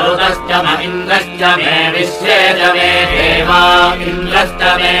मरुतश्च इन्द्रश्च मे विश्वे च मे इन्द्रश्च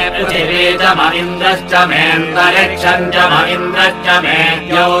मे पृथिवी च इन्द्रश्च मे अन्तरिक्षं च इन्द्रश्च मे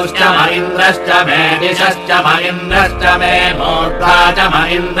द्यौश्च इन्द्रश्च मे दिशश्च इन्द्रश्च मे मूर्धा च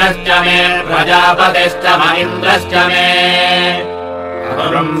इन्द्रश्च मे प्रजापतिश्च इन्द्रश्च मे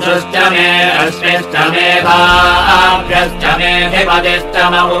पुंसश्च मे अश्विश्च मे भाभ्यश्च मे धिपतिश्च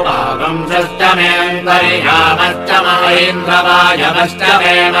महुपागुंसश्च मे अन्तर्यामश्च महेन्द्रवायवश्च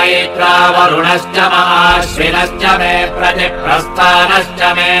मे मैत्रा वरुणश्च महाश्विनश्च मे प्रतिप्रस्थानश्च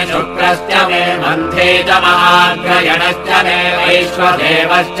मे शुक्रश्च मे मन्थे च महाग्रयणश्च मे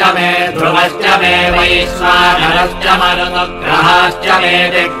वैश्वदेवश्च मे ध्रुवश्च मे वैश्वानरश्च मरुतग्रहाश्च मे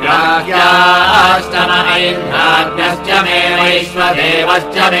दिग्राह्याश्च महेन्द्राग्नश्च मे वैश्वदेव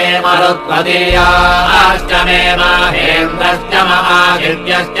देवश्च मे मरुत्वदीयाश्च मे माहेन्द्रश्च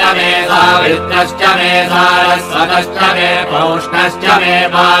महादिव्यश्च मे सावित्रश्च मे सारस्वतश्च मे पौष्णश्च मे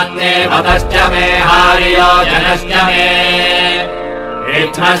वाग्देवतश्च मे हार्योजनश्च मे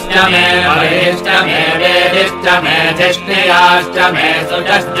ऋध्मश्च मे बलिश्च मे वेदिश्च मे धिष्णियाश्च मे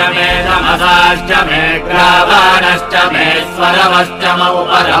सुजश्च मे नमसाश्च मे ग्रावाणश्च मे स्वरवश्च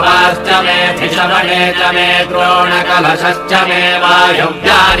मौपरवाश्च मे धिषवणे च मे द्रोणकलशश्च मे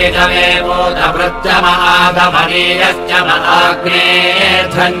वायुव्यानि च मे भूतभृच्च महाधमनीयश्च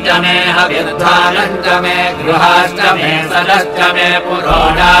महाग्नेध्वं च मे हविर्धानं च मे गृहाश्च मे सदश्च मे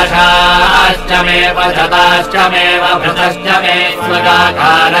पुरोडाशाश्च मे वजताश्च मे वभृतश्च मे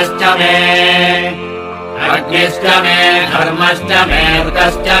स्वगाकारश्च मे अग्निश्च मे धर्मश्च मे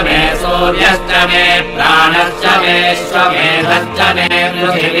ऋतश्च मे सूर्यश्च मे प्राणश्च मे श्वमेधश्च मे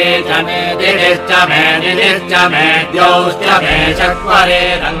पृथिवी च मे दिदिश्च मे निदिश्च मे द्यौश्च मे चत्वरे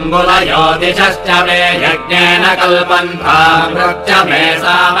रङ्गुलयो दिशश्च मे यज्ञेन कल्पन्तामृश्च मे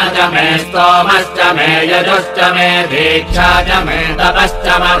साम च मे स्तोमश्च मे यजुश्च मे दीक्षा च मे तपश्च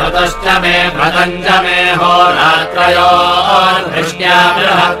मरुतश्च मे व्रतं च मे होरात्रयोर्दृष्ट्या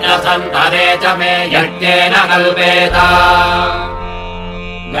बृहत्य सन्तरे च मे यज्ञेन कल्पेता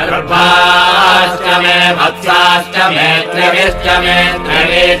गर्भाश्च मे वत्साश्च मे त्रिविश्च मे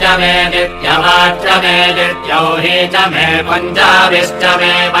द्रवे च मे नित्यवाच्च मे नित्यौहि च मे पञ्चाविश्च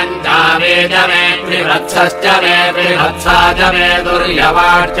मे पञ्चावे च मे त्रिवत्सश्च मे त्रिवत्सा च मे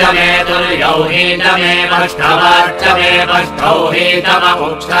दुर्यवाच्च मे दुर्यौहि च मे पष्ठवाच्च मे पष्ठौहि च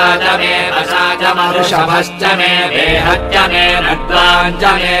मपुक्षा च मे वशा च मऋषभश्च मे देहश्च मे नड्वाञ्च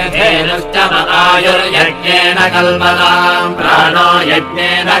मे धेनुश्च आयुर्यज्ञेन कल्पताम् प्राणो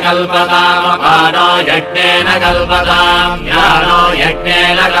यज्ञेन कल्पताम् अपानो यज्ञेन कल्पताम् ज्ञानो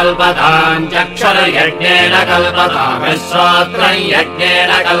यज्ञेन कल्पताम् चक्षुर्यज्ञेन कल्पताम् श्रोत्रं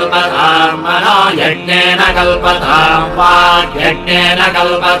यज्ञेन कल्पताम् मनो यज्ञेन कल्पताम् वाक् यज्ञेन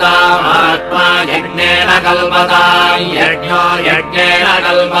कल्पताम् आत्मा यज्ञेन कल्पताम् यज्ञो यज्ञेन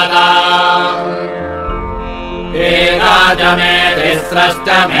कल्पताम् एकाच मे तिस्रश्च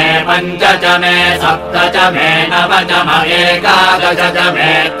मे पञ्च च मे सप्त च मे नव च म एकादश च मे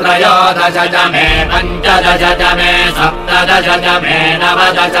त्रयोदश च मे पञ्चदश च मे सप्तदश च मे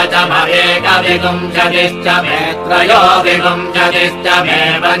नवदश च म एकविंशतिश्च मे त्रयोविंशतिश्च मे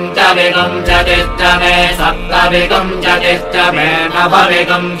पञ्चविंशतिश्च मे सप्तविंशतिश्च मे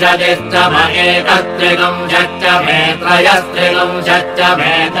नवविंशतिश्च म एकत्रिंशच्च मे त्रयस्त्रिंशच्च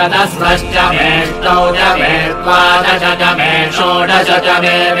मे चतस्रश्च मे ष्टौ च मे द्वादश च मे षोडश च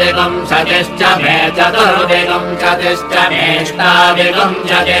मे विंशतिश्च मे चतुर्विंशतिश्च मे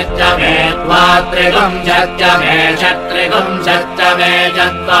अष्टाविंशतिश्च मे द्वात्रिंशच्च मे षट्त्रिंशच्च चत्वारिपुंशच्चमे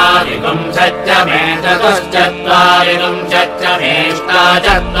चत्वारिपुंशच्चमे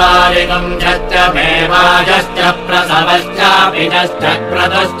चतुश्चत्वारिपुंशच्चमेष्टाचत्वारिपुंशच्चमे वाजश्च प्रसवश्च पितश्च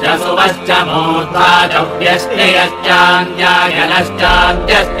क्रतुश्च सुवश्च मूर्धा च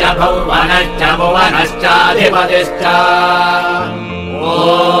व्यष्टियश्चान्त्यायनश्चान्त्यश्च भुवनश्च भुवनश्चाधिपतिश्च ॐ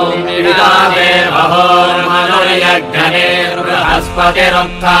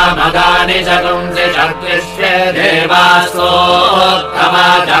बृहस्पतिरुक्था मदानि चतुंसि चतुष्वे देवासोत्तमा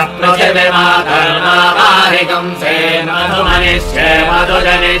च पृथिवीमाकर्मावारिकंसे मधुमनिष्ये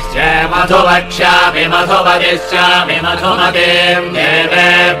मधुजनिष्ये मधुवक्ष्यामि मधुवदिष्यामि मधुमतीं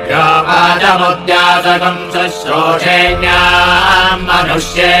देवेभ्यो वाजमुद्यासकं शुश्रूषेण्यां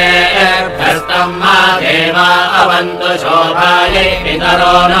मनुष्येभ्यस्तं मा देवा अवन्तु शोभायै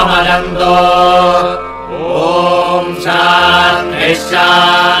पितरो न वदन्तु ॐ शान्तिः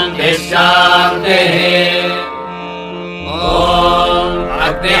शान्तिः शान्तिः ॐ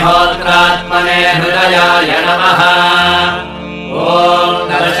अग्निहोत्रात्मने हृदयाय नमः ॐ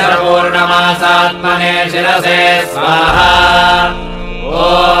दशपूर्णमासात्मने शिरसे स्वाहा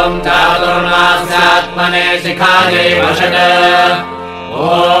ॐ चातुर्मास्यात्मने शिखायै वषट् ॐ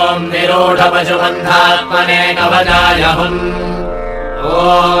निरूढपशुबन्धात्मने कवचाय हुन्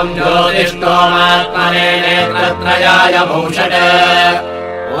ॐ ज्योतिष्ठोमात्मने नेत्रत्रयाय भूषट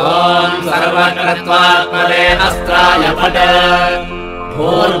ॐ सर्वकृत्वात्मने अस्त्राय फट्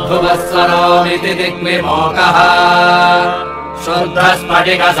भूर्भुवस्वरोमिति दिग्विमोकः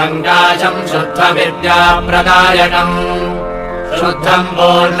शुद्धस्फटिकसङ्काशम् शुद्धविद्याप्रदायकम् शुद्धम्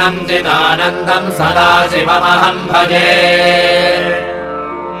पूर्णम् चिदानन्दम् सदा शिवमहम् भजे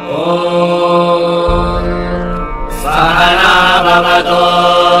ॐ सहना भवतु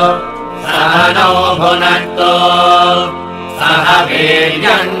सहनौ भुनक्तु सह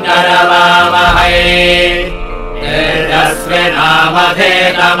वीर्यम् करवावहै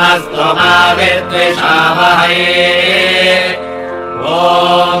तेजस्विनावधेतमस्तु मा विद्विषावहै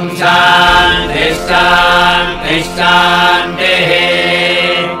ॐ शान्तिः शान्तिः शान्तिः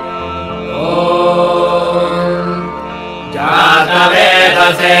ॐ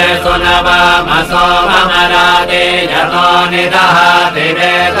जातवेदसे सुनवामसो ममरागे यतो निदहति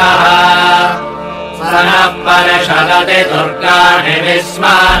वेदः स नः परिषदति दुर्गाणि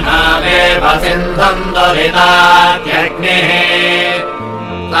विश्वानावेव सिन्धुम् दुरितात्यग्निः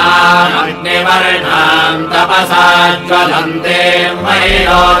तामग्निवर्णाम् तपसा ज्वलन्तीम्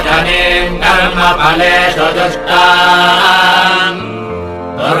वैरोचनीम् कर्मफलेषु दुष्टाम्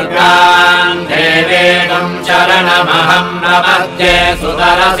दुर्गाम् देवीकम् शरणमहम् प्रपद्ये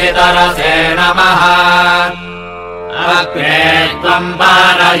सुतरसि तरसे नमः अग्रे त्वम्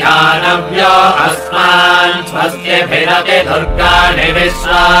पारयानव्यो अस्मान् स्वस्तिभिरति दुर्गाणि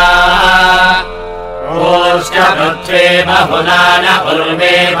विश्वा ोश्च पृथ्वी बहुला न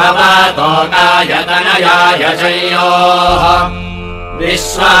पूर्वे भवतोकायतनयाय शय्योः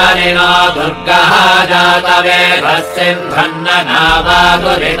विश्वानि नो दुर्गः जातवेदः सिन्धन्न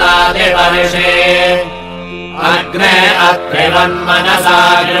नावादुरितादिवर्षे अग्ने अत्रिवन्मनसा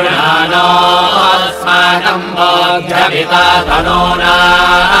गृहाणोऽस्माकम् बोध्यभिता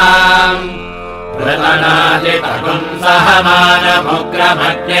तनूनाम् प्रतनादितकुम्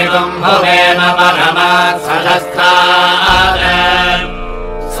सहमानमुग्रमग्निकुम् भुवेम परमात्सदस्थात्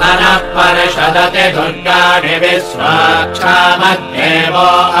स नः परिषदति दुर्गाणि विश्वाक्षामद्देवो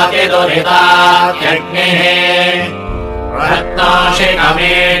अतिदुरितात्यग्निः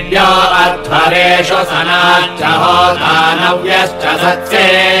रत्नोषिकमेड्यो अध्वरेषु सनाच्च होदानव्यश्च सत्से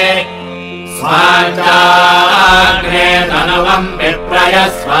स्वाञ्चाग्ने तनुवम्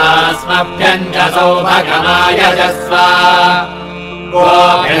विप्रयस्वास्मभ्यम् च सौभगमायजस्व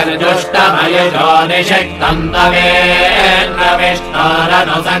गोभिर्जुष्टमयुजो निषिक्तम् तवेन्द्र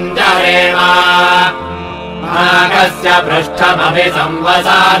विष्णोरनुसञ्चरेम नागस्य पृष्ठमभि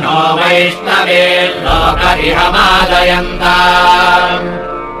संवसानो वैष्णवेल्लोक इह मादयन्ताम्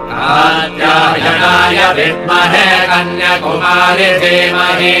कात्यायनाय विद्महे कन्याकुमारि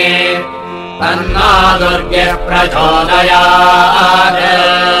धीमहि तन्नो दुर्गः प्रचोदयात्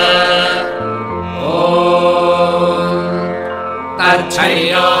ॐ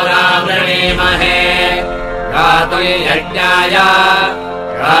तच्छयोरावृणीमहे गातुर्यज्ञाय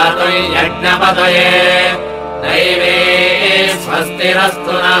गातुर्यज्ञपतये दैवे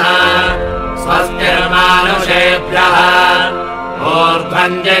स्वस्तिरस्तु नः स्वस्तिर्मानुषेभ्यः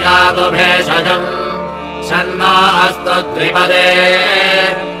ऊर्ध्वम् जगातु भेषजम् शन्नो अस्तु द्विपदे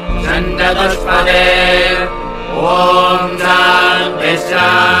चतुष्पदे ॐ शान्तिः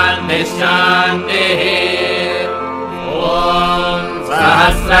शान्तिः शान्तिः ॐ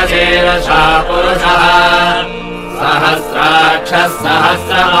सहस्रशीर्षः पुरुषः सहस्राक्षः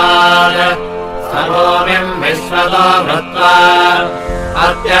सहस्रपाद स भूमिम् विश्वतो भृत्वा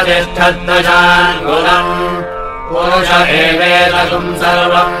अत्यतिष्ठद्दशाङ्गुलम् पुरुष एवेदगुम्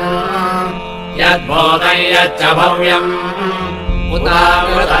सर्वम् यद्भूतम् यच्च भव्यम्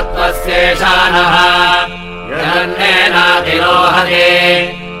उतामृतत्वस्येषानः यन्नेनातिरोहते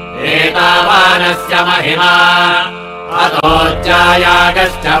एतावानस्य महिमा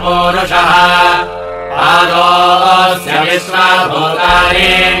अतोच्चायागश्च पूरुषः पादोऽस्य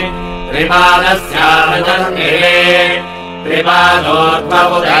विश्वाभूतानि त्रिपादस्यामृतन्निरे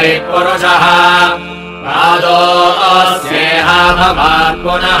त्रिपादोर्ध्वबुधैः पुरुषः पादोऽस्येहाभवात्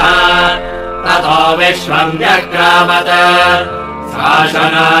पुनः ततो विश्वम् व्यक्रामत्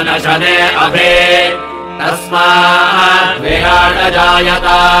शासनानशने अभे तस्मात् विराटजायत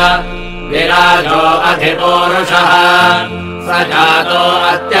विराजो अधिपूरुषः स जातो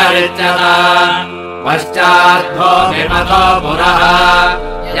अत्यरिच्यत पश्चाद्धो विमतो पुरः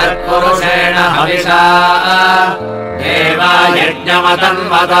यत्पुरुषेण हविषा देवा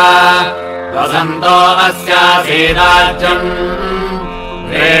यज्ञमतन्वत वसन्तो अस्यासीदाज्यम्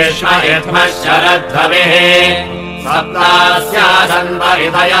ग्रीष्म यद्मः शरद्भविः सप्तास्यासन्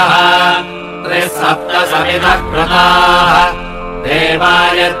परिधयः त्रिसप्तसमिधः कृताः देवा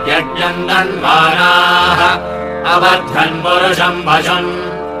यद्यज्ञम् दन्वानाः अबध्यन् पुरुषम् पशुम्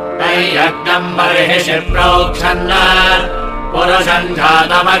तैयज्ञम् बर्हिषि प्रोक्षन् पुरुषम्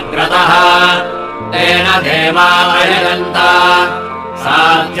जातमग्रतः तेन देवा अयजन्त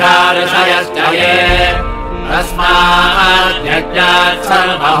साध्या ऋषयश्च ये तस्माद्यज्ञात्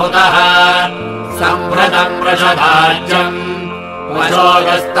सर्वहुतः संवृतम् वृषभाज्यम्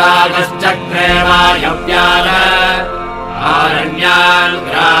वशोगस्तागश्चक्रे वायव्यान् आरण्यान्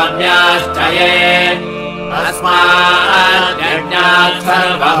ग्राम्याश्च ये तस्माद्यज्ञात्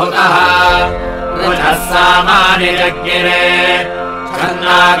सर्वहुतः वृषः सामानि जज्ञिरे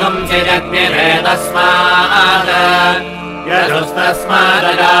छन्दागुंसि जज्ञिरे तस्मात्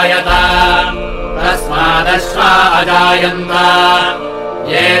यजुस्तस्मादजायत तस्मादश्वा अजायन्त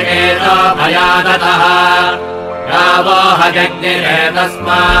ये वेदो भयादतः गावो हजज्ञिरे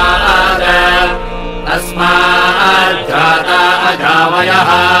तस्मात् तस्माज्जाता अजावयः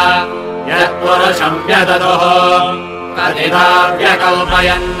यत्पुरुषम् व्यदतुः कथिता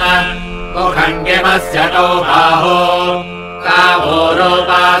व्यकल्पयन् मुखम् किमस्य कौ बाहो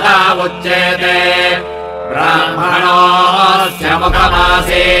कावोरोपादावुच्येते ब्राह्मणोऽस्य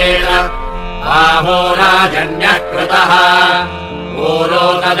मुखमासीत् बाहोराजन्यः कृतः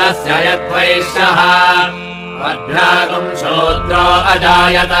पूरोदस्य यद्वैश्यः अभ्यागुम् शूद्रो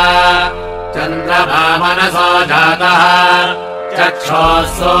अजायत चन्द्रमा मनसो जातः चक्षोः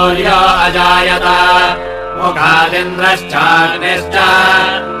सूर्यो अजायत मुखादिन्द्रश्चाग्निश्च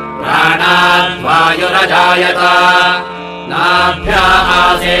प्राणाद्वायुरजायत नाभ्या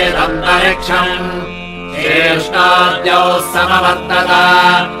आसीदन्तरिक्षम् शेष्णाद्यौ समवर्तत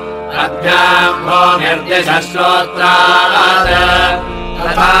अभ्याम् भूमिर्दिशश्रोत्रात्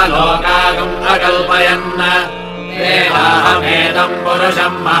तथा लोकागम् अकल्पयन् देवाहमेतम्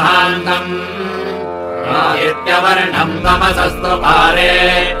पुरुषम् महान्तम् आदित्यवर्णम् तमसस्तु पारे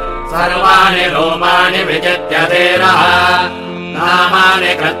सर्वाणि रूपाणि विचित्य धीरः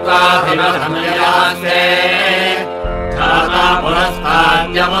नामानि कृत्वाभिमधमयास्ते जाता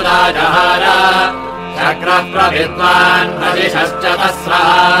पुरस्ताद्यमुदा जहार चक्रः प्रविद्वान् प्रदिशश्च तस्रः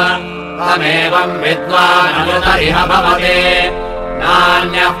तमेवम् विद्वान् अमृत इह भवते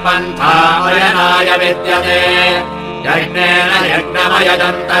नान्यः पन्था मयनाय विद्यते यज्ञेन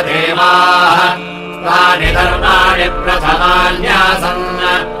यज्ञमयजन्त देवाः तानि धर्माणि प्रथमान्यासन्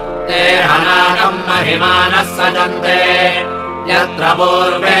ते हनाकम् महिमानः सजन्ते यत्र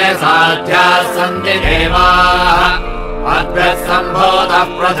पूर्वे साध्याः सन्ति देवाः अद्भ्यः सम्भूतः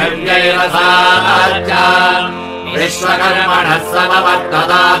पृथिव्यैरसाद्य विश्वकर्मणः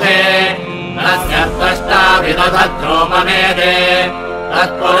समवर्तताते तस्य त्वष्टाभिदधद्रूपमेते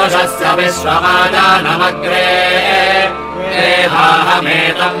तत्पुरुषस्य विश्वमाजानमग्रे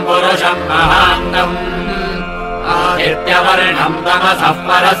देवाहमेतम् पुरुषम् महान्तम् आदित्यवर्णम् तमसः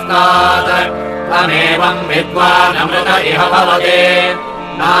परस्तात् तमेवम् विद्वानमृत इह भवते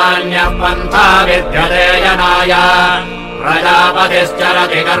नान्यः पन्था विद्यते यनाय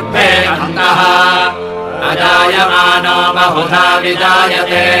प्रजापतिश्चरति गर्भे अन्तः अजायमानो बहुधा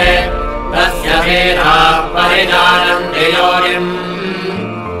विजायते तस्य वीराः परिजानन्ति योनिम्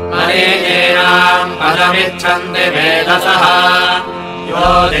मरीचीनाम् पदमिच्छन्ति वेदसः यो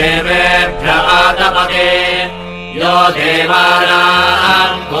देवेभ्य आतपते यो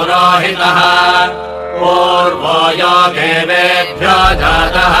देवानाम् पुरोहितः पूर्वो यो देवेभ्यो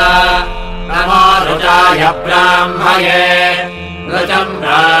जातः नमो रुचाय ब्राह्मये ऋचम्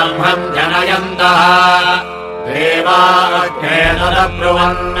ब्राह्मम् जनयन्तः देवाग्नेतदब्रुवन्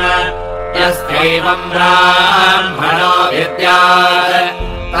यस्यैवम् ब्राह्मणो विद्यात्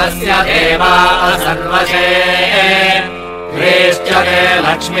तस्य देवा असन्वशे ह्रीश्च ते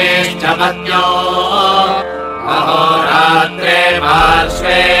लक्ष्मीश्च पत्न्यो अहोरात्रे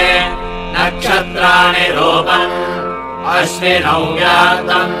पार्श्वे नक्षत्राणि रूपम् अश्विनौ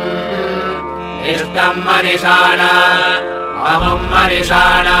व्यात्तम् इष्टम् मनिषाण अमुम्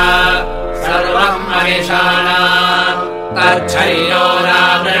मनिषाण सर्वम् मनिषाण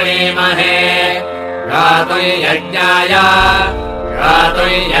तच्छयोरावृणीमहे गातुम् यज्ञाय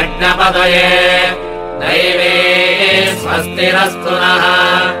गातुम् यज्ञपदये दैवे स्वस्तिरस्तु नः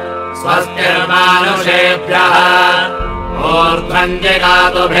स्वस्तिर्मानुषेभ्यः ऊर्ध्वम्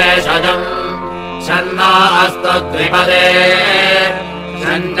जिगातु भेषजम् शन्नो अस्तु द्विपदे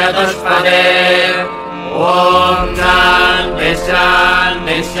चतुष्पदे ॐ शान्तिः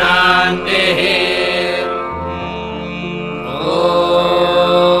शान्तिः शान्तिः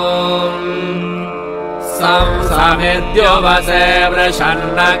संसमिद्युवसे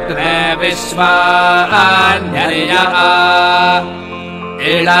वृषन्नग्ने विश्वान्यर्यः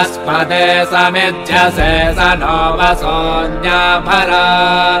इळस्पदे समिध्यसे स नो वसोऽन्याभरा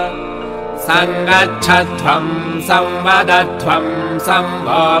सङ्गच्छध्वम् संवदध्वम्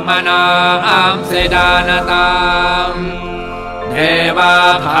संवो मनांसि जानताम् देवा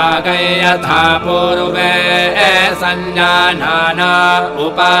भागै यथा पूर्वे सञ्जानाना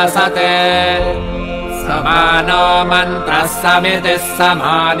उपासते समानो मन्त्रः समितिः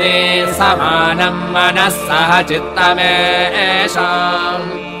समाने समानम् मनः सह चित्तमेषाम्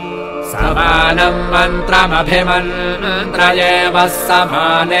समानम् मन्त्रमभिमन्त्रयेव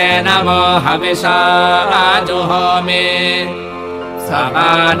समानेन वो हविषा जुहोमि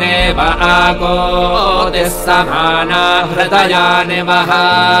समानेव आकोतिः समाना हृदयानि वः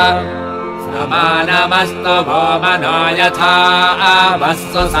समानमस्तु वो मनो यथा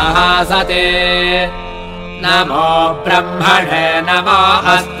वस्तु सहासते नमो ब्रह्मणे नमो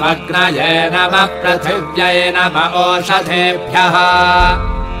अस्त्वग्नये नमः पृथिव्यै नमो ओषधेभ्यः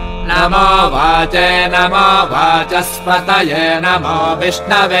नमो वाचे नमो वाचस्पतये नमो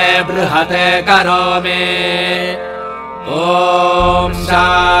विष्णवे बृहते करोमि ॐ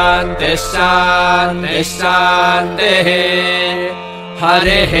शान्तिः शान्तिः शान्तिः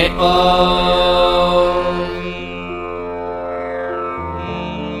हरिः ॐ